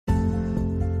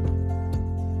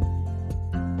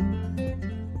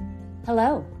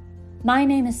Hello, my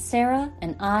name is Sarah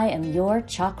and I am your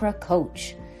chakra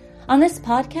coach. On this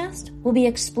podcast, we'll be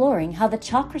exploring how the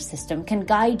chakra system can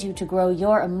guide you to grow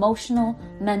your emotional,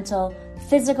 mental,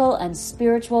 physical, and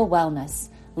spiritual wellness,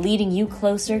 leading you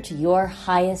closer to your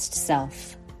highest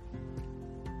self.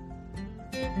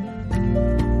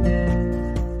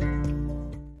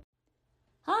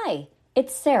 Hi,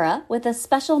 it's Sarah with a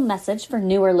special message for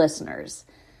newer listeners.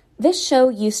 This show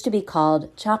used to be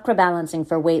called Chakra Balancing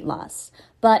for Weight Loss,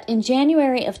 but in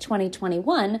January of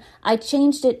 2021, I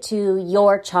changed it to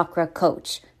Your Chakra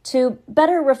Coach to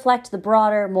better reflect the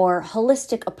broader, more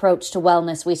holistic approach to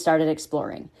wellness we started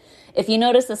exploring. If you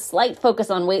notice a slight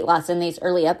focus on weight loss in these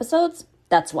early episodes,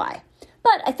 that's why.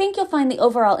 But I think you'll find the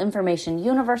overall information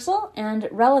universal and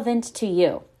relevant to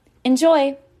you.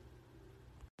 Enjoy!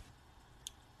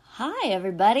 Hi,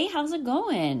 everybody. How's it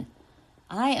going?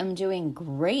 I am doing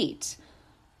great.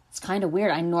 It's kind of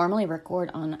weird. I normally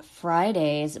record on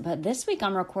Fridays, but this week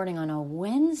I'm recording on a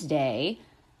Wednesday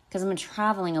because I've been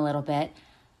traveling a little bit.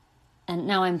 And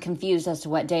now I'm confused as to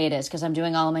what day it is because I'm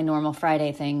doing all of my normal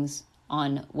Friday things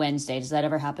on Wednesday. Does that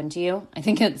ever happen to you? I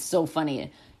think it's so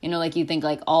funny. You know, like you think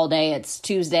like all day it's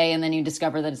Tuesday and then you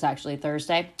discover that it's actually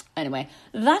Thursday. Anyway,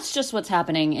 that's just what's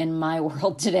happening in my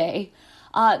world today.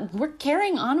 We're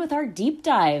carrying on with our deep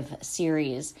dive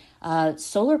series,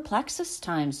 solar plexus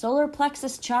time, solar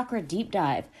plexus chakra deep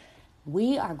dive.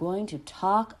 We are going to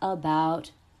talk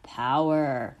about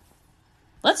power.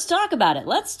 Let's talk about it.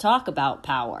 Let's talk about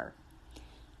power.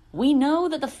 We know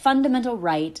that the fundamental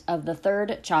right of the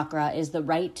third chakra is the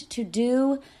right to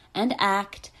do and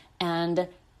act, and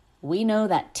we know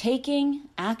that taking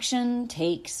action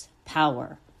takes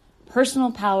power,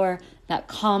 personal power that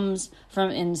comes from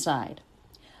inside.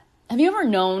 Have you ever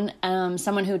known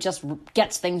someone who just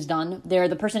gets things done? They're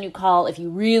the person you call if you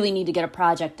really need to get a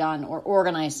project done or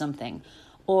organize something.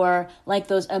 Or like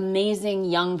those amazing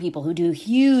young people who do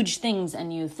huge things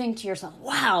and you think to yourself,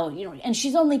 wow, and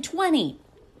she's only 20.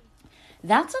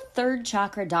 That's a third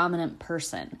chakra dominant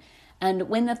person. And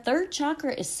when the third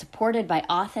chakra is supported by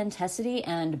authenticity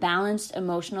and balanced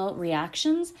emotional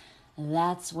reactions,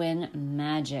 that's when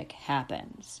magic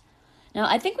happens. Now,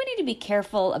 I think we need to be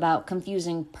careful about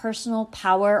confusing personal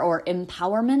power or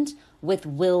empowerment with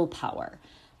willpower.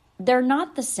 They're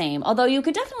not the same, although you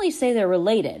could definitely say they're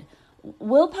related.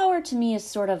 Willpower to me is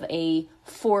sort of a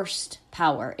forced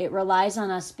power. It relies on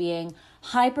us being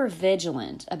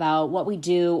hyper-vigilant about what we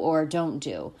do or don't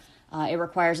do. It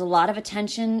requires a lot of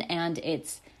attention and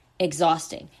it's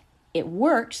exhausting. It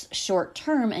works short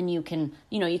term and you can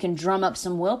drum up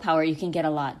some willpower, you can get a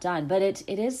lot done, but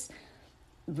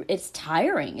it's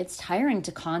tiring. It's tiring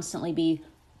to constantly be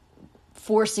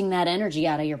forcing that energy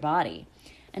out of your body.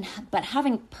 But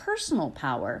having personal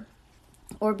power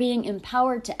or being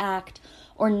empowered to act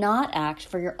or not act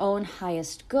for your own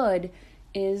highest good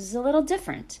is a little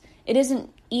different. It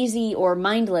isn't easy or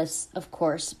mindless, of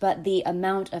course, but the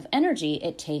amount of energy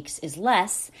it takes is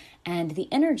less, and the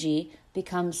energy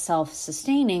becomes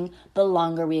self-sustaining the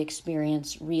longer we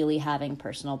experience really having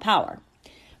personal power.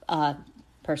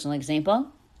 Personal example,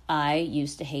 I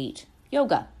used to hate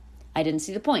yoga. I didn't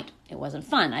see the point. It wasn't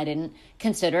fun. I didn't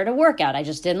consider it a workout. I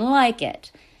just didn't like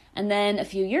it. And then a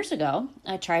few years ago,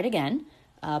 I tried again,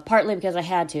 partly because I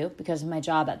had to, because of my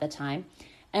job at the time.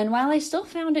 And while I still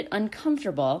found it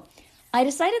uncomfortable, I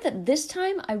decided that this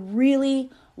time I really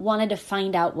wanted to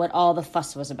find out what all the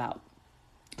fuss was about.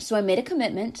 So I made a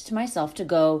commitment to myself to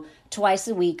go twice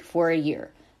a week for a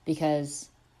year because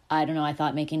I don't know, I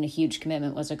thought making a huge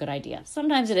commitment was a good idea.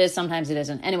 Sometimes it is, sometimes it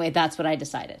isn't. Anyway, that's what I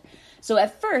decided. So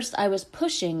at first, I was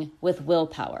pushing with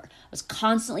willpower. I was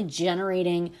constantly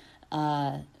generating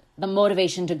the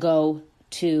motivation to go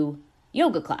to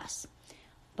yoga class.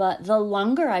 But the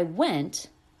longer I went,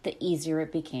 the easier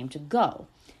it became to go.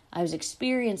 I was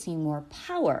experiencing more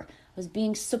power. I was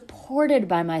being supported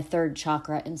by my third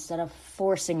chakra instead of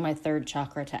forcing my third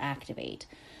chakra to activate.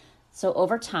 So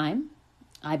over time,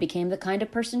 I became the kind of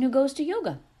person who goes to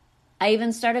yoga. I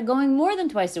even started going more than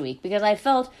twice a week because I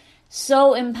felt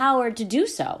so empowered to do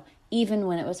so, even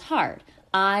when it was hard.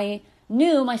 I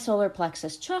knew my solar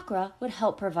plexus chakra would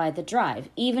help provide the drive,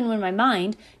 even when my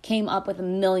mind came up with a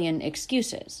million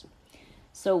excuses.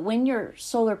 So when your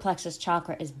solar plexus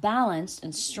chakra is balanced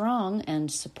and strong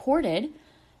and supported,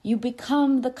 you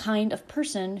become the kind of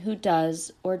person who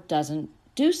does or doesn't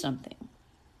do something.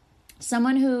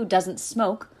 Someone who doesn't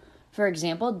smoke, for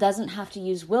example, doesn't have to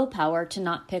use willpower to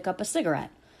not pick up a cigarette.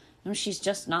 She's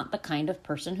just not the kind of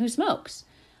person who smokes.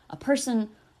 A person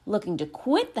looking to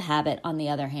quit the habit, on the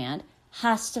other hand,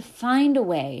 has to find a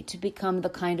way to become the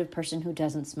kind of person who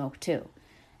doesn't smoke too.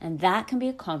 And that can be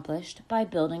accomplished by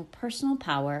building personal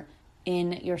power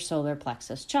in your solar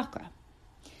plexus chakra.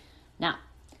 Now,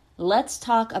 let's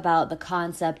talk about the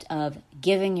concept of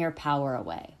giving your power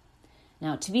away.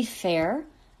 Now, to be fair,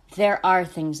 there are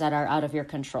things that are out of your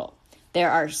control. There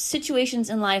are situations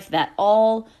in life that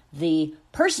all the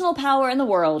personal power in the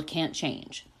world can't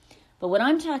change. But what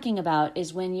I'm talking about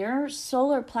is when your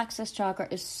solar plexus chakra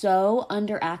is so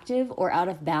underactive or out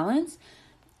of balance,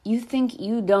 you think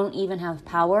you don't even have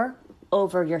power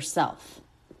over yourself.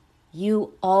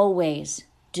 You always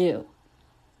do,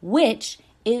 which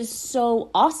is so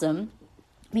awesome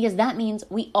because that means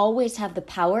we always have the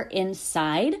power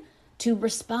inside to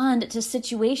respond to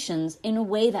situations in a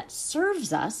way that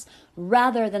serves us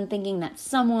rather than thinking that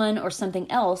someone or something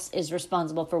else is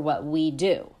responsible for what we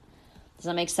do. Does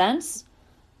that make sense?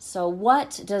 So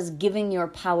what does giving your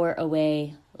power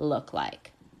away look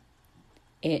like?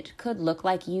 It could look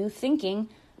like you thinking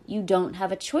you don't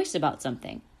have a choice about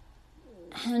something.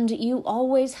 And you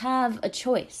always have a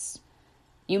choice.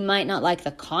 You might not like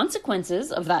the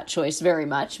consequences of that choice very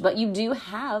much, but you do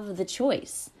have the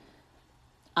choice.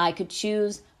 I could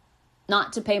choose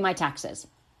not to pay my taxes.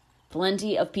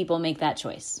 Plenty of people make that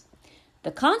choice.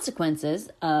 The consequences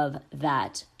of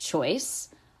that choice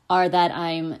are that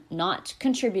I'm not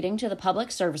contributing to the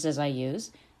public services I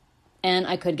use, and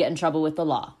I could get in trouble with the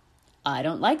law. I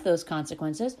don't like those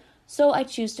consequences, so I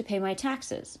choose to pay my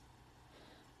taxes.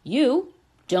 You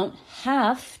don't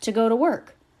have to go to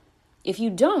work. If you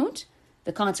don't,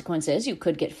 the consequence is you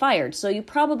could get fired, so you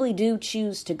probably do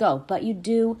choose to go, but you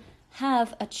do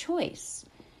have a choice.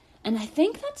 And I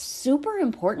think that's super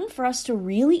important for us to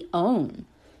really own.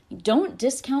 Don't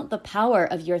discount the power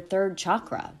of your third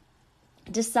chakra.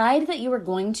 Decide that you are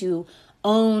going to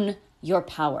own your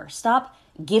power. Stop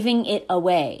giving it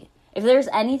away. If there's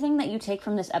anything that you take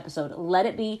from this episode, let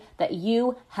it be that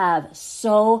you have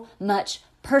so much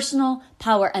personal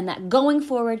power and that going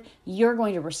forward, you're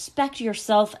going to respect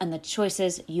yourself and the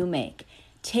choices you make.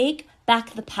 Take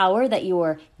back the power that you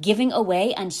are giving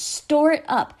away and store it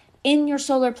up in your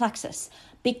solar plexus.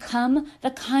 Become the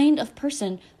kind of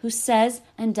person who says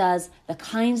and does the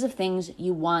kinds of things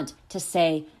you want to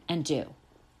say and do.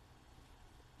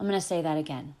 I'm going to say that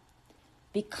again.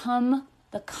 Become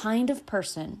the kind of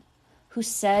person who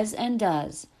says and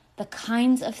does the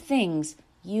kinds of things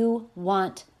you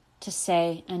want to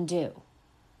say and do.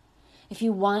 If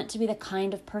you want to be the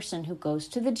kind of person who goes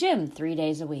to the gym 3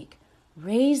 days a week,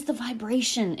 raise the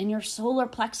vibration in your solar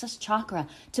plexus chakra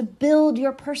to build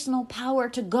your personal power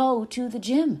to go to the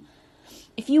gym.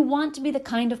 If you want to be the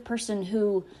kind of person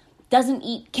who doesn't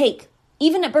eat cake,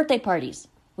 even at birthday parties,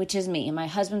 which is me, and my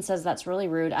husband says that's really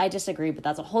rude. I disagree, but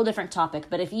that's a whole different topic.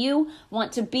 But if you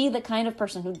want to be the kind of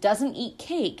person who doesn't eat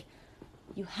cake,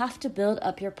 you have to build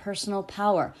up your personal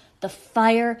power, the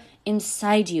fire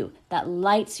inside you that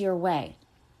lights your way.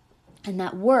 And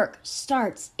that work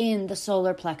starts in the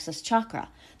solar plexus chakra.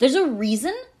 There's a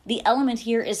reason the element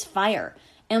here is fire,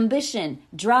 ambition,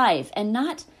 drive, and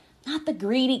not the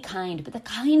greedy kind, but the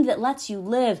kind that lets you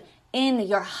live in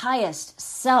your highest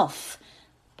self.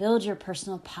 Build your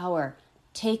personal power.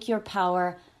 Take your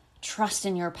power. Trust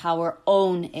in your power.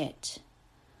 Own it.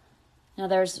 Now,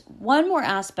 there's one more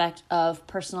aspect of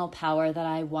personal power that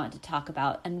I want to talk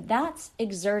about, and that's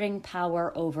exerting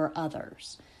power over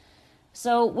others.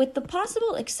 So with the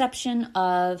possible exception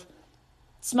of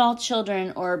small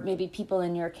children or maybe people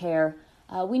in your care,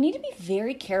 we need to be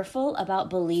very careful about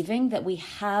believing that we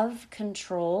have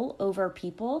control over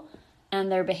people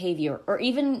and their behavior, or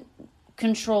even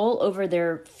control over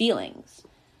their feelings.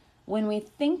 When we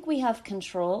think we have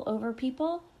control over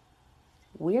people,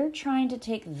 we're trying to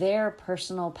take their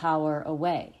personal power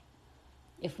away.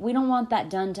 If we don't want that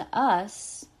done to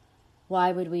us,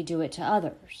 why would we do it to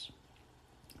others?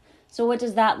 So what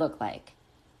does that look like?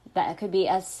 That could be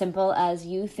as simple as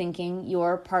you thinking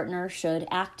your partner should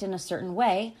act in a certain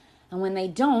way, and when they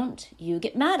don't, you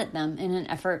get mad at them in an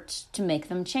effort to make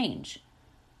them change.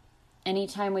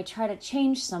 Anytime we try to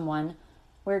change someone,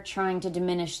 we're trying to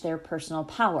diminish their personal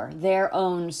power, their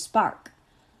own spark.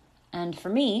 And for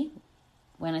me,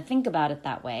 when I think about it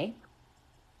that way,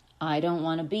 I don't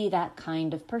want to be that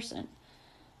kind of person.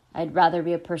 I'd rather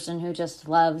be a person who just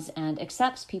loves and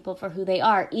accepts people for who they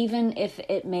are, even if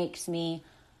it makes me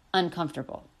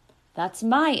uncomfortable. That's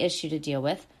my issue to deal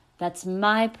with. That's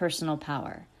my personal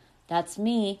power. That's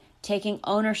me taking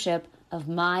ownership of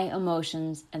my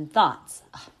emotions and thoughts.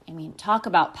 I mean, talk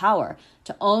about power.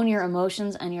 To own your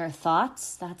emotions and your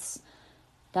thoughts, that's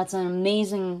an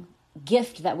amazing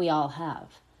gift that we all have.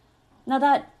 Now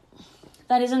that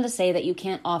That isn't to say that you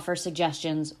can't offer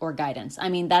suggestions or guidance. I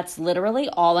mean, that's literally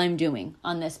all I'm doing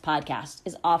on this podcast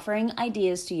is offering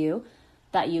ideas to you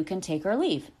that you can take or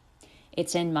leave.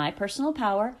 It's in my personal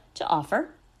power to offer,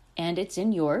 and it's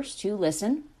in yours to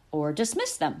listen or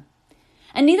dismiss them.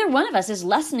 And neither one of us is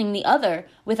lessening the other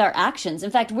with our actions.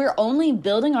 In fact, we're only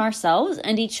building ourselves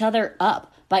and each other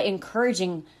up by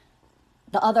encouraging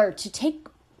the other to take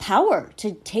power,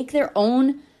 to take their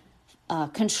own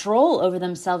control over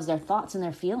themselves, their thoughts and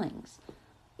their feelings.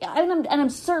 Yeah, and I'm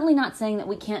certainly not saying that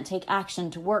we can't take action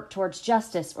to work towards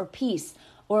justice or peace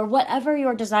or whatever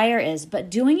your desire is, but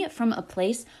doing it from a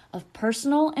place of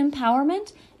personal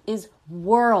empowerment is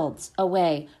worlds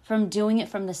away from doing it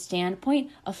from the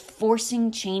standpoint of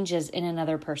forcing changes in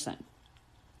another person.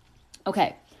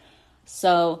 Okay,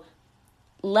 so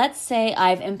let's say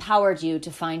I've empowered you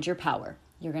to find your power.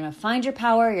 You're going to find your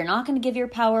power, you're not going to give your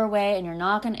power away, and you're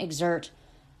not going to exert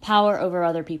power over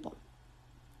other people.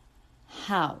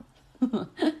 How?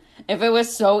 If it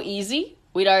was so easy,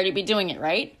 we'd already be doing it,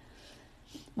 right?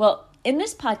 Well, in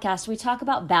this podcast, we talk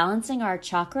about balancing our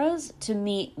chakras to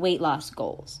meet weight loss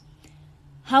goals.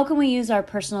 How can we use our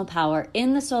personal power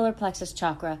in the solar plexus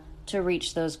chakra to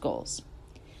reach those goals?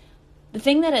 The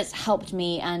thing that has helped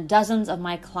me and dozens of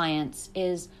my clients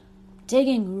is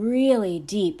digging really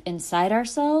deep inside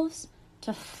ourselves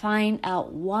to find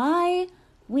out why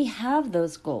we have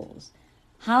those goals.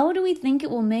 How do we think it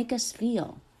will make us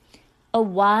feel? A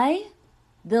why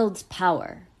builds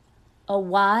power. A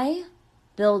why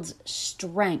builds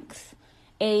strength.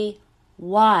 A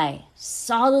why,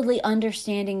 solidly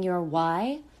understanding your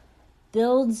why,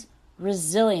 builds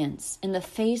resilience in the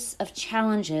face of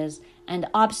challenges and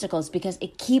obstacles because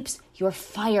it keeps your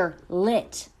fire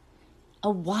lit. A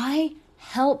why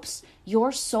helps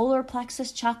your solar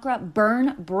plexus chakra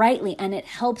burn brightly, and it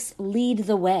helps lead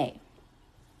the way.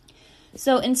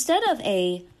 So instead of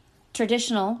a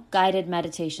traditional guided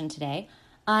meditation today,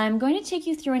 I'm going to take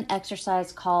you through an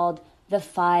exercise called the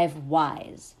 5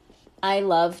 whys. I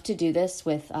love to do this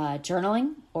with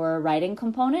journaling or a writing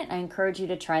component. I encourage you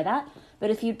to try that.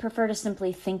 But if you'd prefer to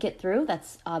simply think it through,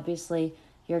 that's obviously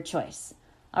your choice.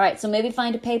 All right, so maybe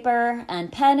find a paper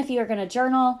and pen if you're going to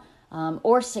journal,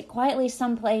 or sit quietly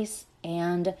someplace,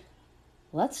 and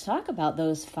let's talk about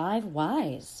those 5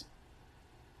 whys.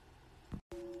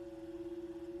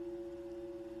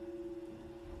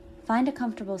 Find a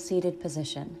comfortable seated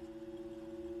position.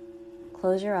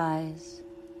 Close your eyes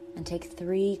and take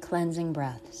 3 cleansing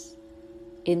breaths.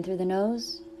 In through the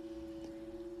nose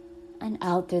and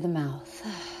out through the mouth.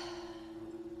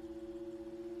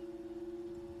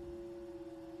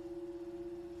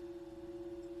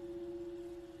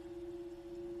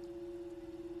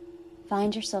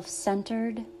 Find yourself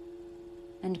centered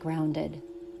and grounded.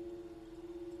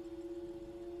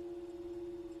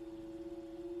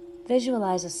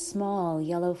 Visualize a small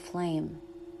yellow flame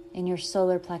in your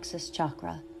solar plexus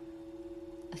chakra,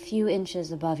 a few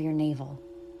inches above your navel.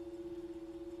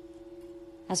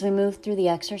 As we move through the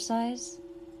exercise,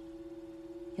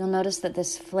 you'll notice that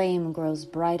this flame grows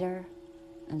brighter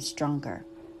and stronger.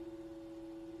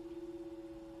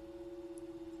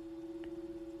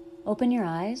 Open your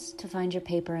eyes to find your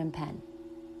paper and pen.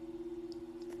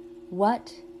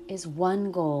 What is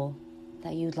one goal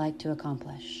that you'd like to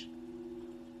accomplish?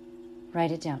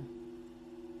 Write it down.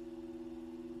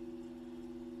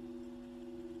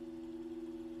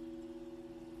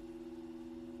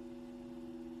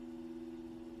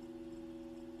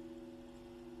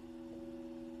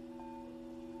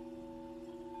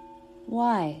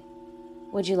 Why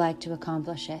would you like to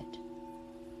accomplish it?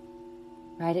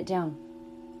 Write it down.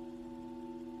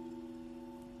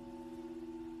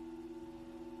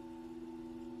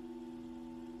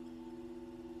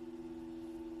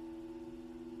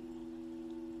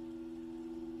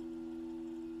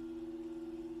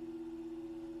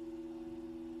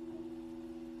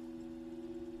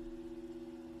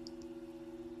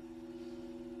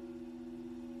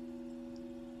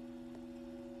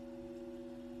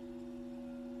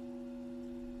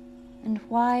 And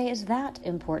why is that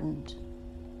important?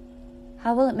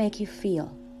 How will it make you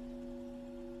feel?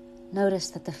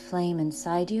 Notice that the flame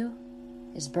inside you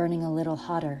is burning a little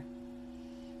hotter.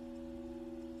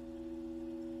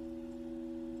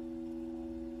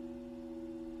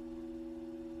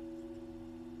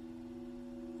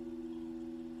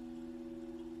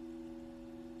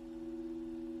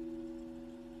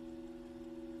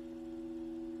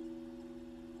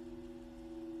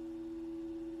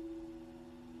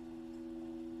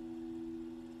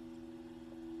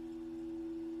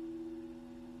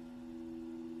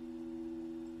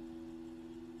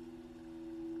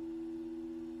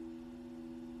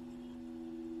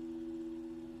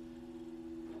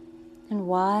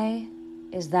 why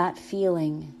is that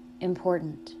feeling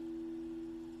important?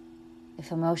 If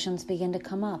emotions begin to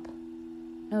come up,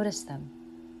 notice them.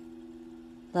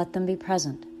 Let them be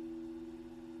present.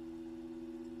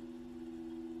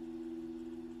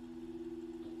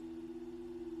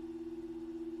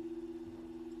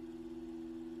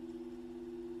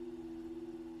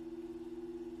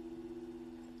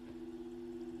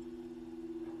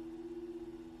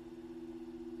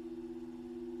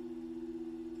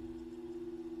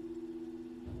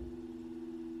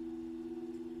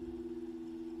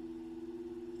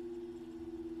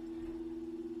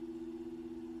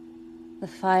 The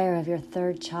fire of your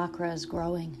third chakra is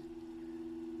growing.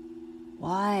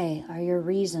 Why are your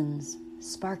reasons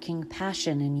sparking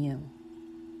passion in you?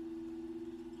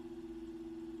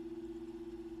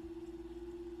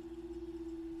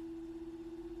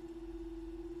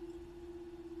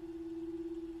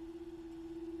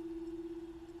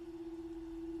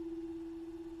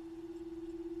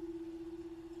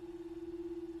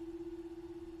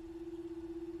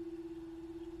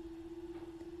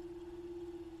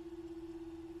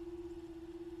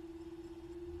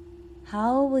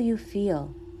 How will you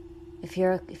feel if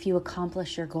you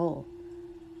accomplish your goal?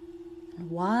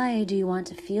 And why do you want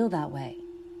to feel that way?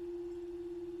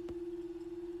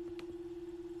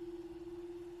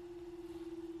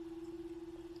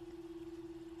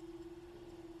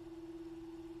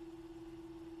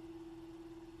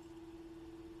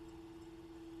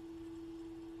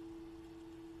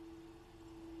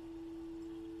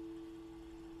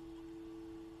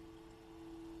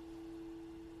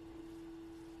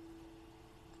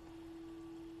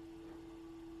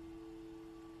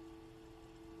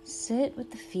 Sit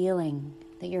with the feeling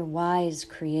that your whys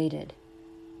created.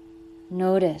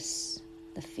 Notice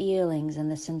the feelings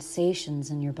and the sensations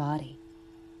in your body.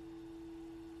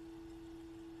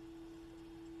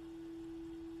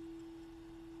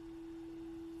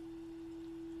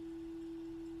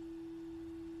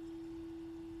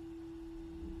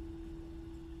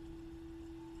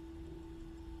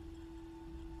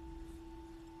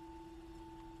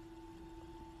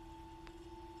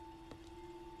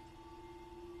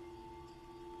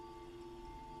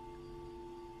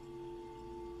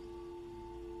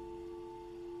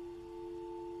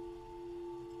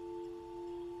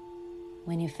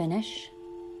 When you finish,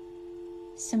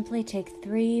 simply take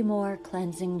 3 more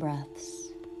cleansing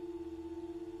breaths.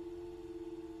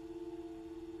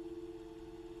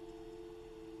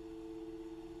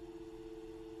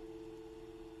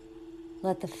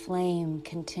 Let the flame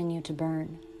continue to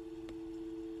burn.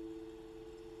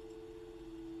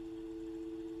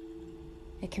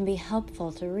 It can be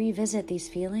helpful to revisit these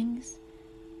feelings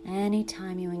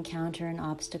anytime you encounter an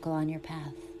obstacle on your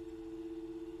path.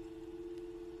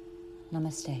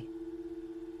 Namaste.